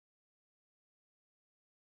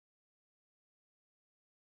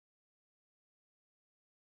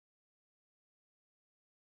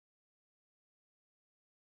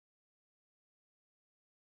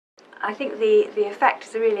I think the effect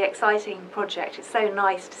is a really exciting project. It's so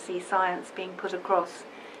nice to see science being put across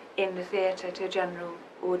in the theatre to a general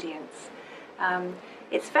audience.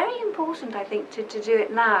 It's very important, I think, to do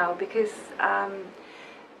it now because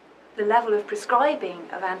the level of prescribing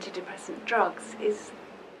of antidepressant drugs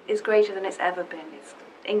is greater than it's ever been. It's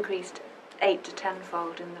increased 8 to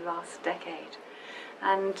 10-fold in the last decade.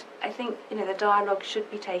 And I think, the dialogue should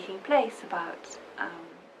be taking place about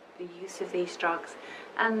the use of these drugs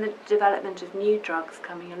and the development of new drugs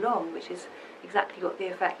coming along, which is exactly what the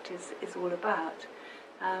effect is all about.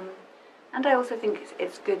 And I also think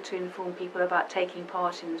it's good to inform people about taking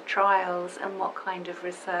part in the trials and what kind of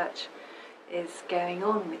research is going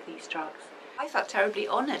on with these drugs. I felt terribly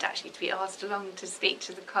honoured actually to be asked along to speak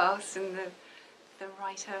to the cast and the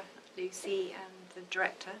writer, Lucy, and the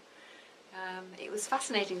director. It was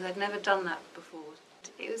fascinating because I'd never done that before.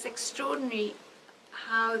 It was extraordinary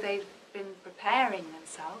how they've been preparing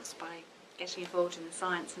themselves by getting involved in the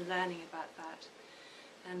science and learning about that,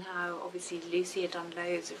 and how obviously Lucy had done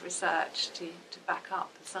loads of research to back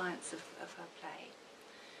up the science of her play.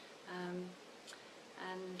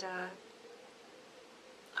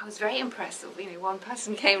 I was very impressed. One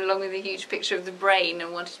person came along with a huge picture of the brain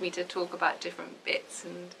and wanted me to talk about different bits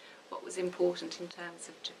and what was important in terms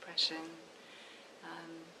of depression.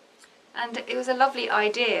 And it was a lovely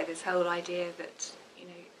idea, this whole idea that,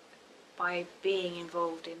 by being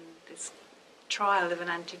involved in this trial of an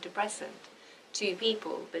antidepressant, two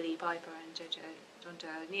people, Billie Piper and John Joe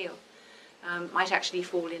O'Neill, might actually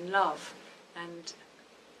fall in love and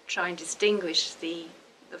try and distinguish the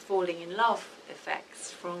falling in love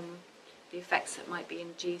effects from the effects that might be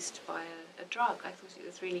induced by a drug. I thought it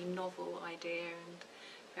was a really novel idea and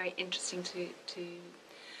very interesting to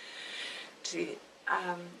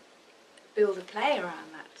build a play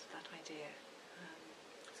around that idea,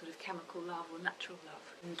 sort of chemical love or natural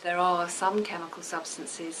love. And there are some chemical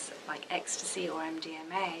substances like ecstasy or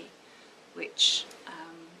MDMA which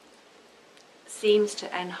seems to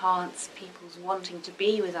enhance people's wanting to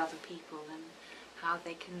be with other people and how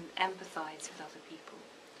they can empathise with other people.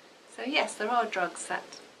 So yes, there are drugs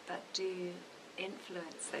that do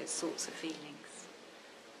influence those sorts of feelings.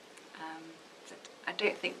 But I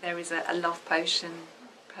don't think there is a love potion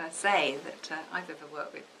per se that I've ever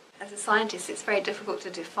worked with. As a scientist, it's very difficult to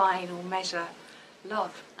define or measure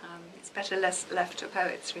love. It's better left to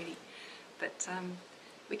poets, really. But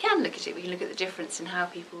we can look at it. We can look at the difference in how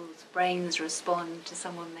people's brains respond to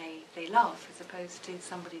someone they love as opposed to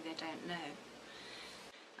somebody they don't know.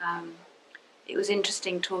 It was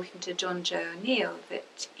interesting talking to John Joe O'Neill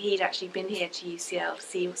that he'd actually been here to UCL to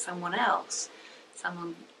see someone else, a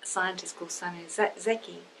scientist called Samuel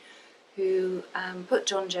Zeki, who put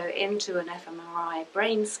John Joe into an fMRI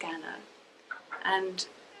brain scanner and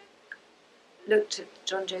looked at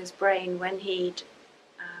John Joe's brain when he'd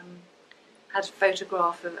had a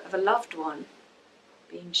photograph of a loved one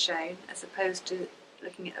being shown, as opposed to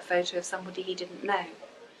looking at a photo of somebody he didn't know.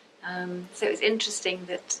 So it was interesting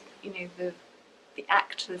that the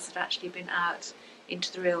actors had actually been out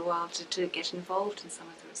into the real world to get involved in some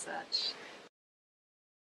of the research.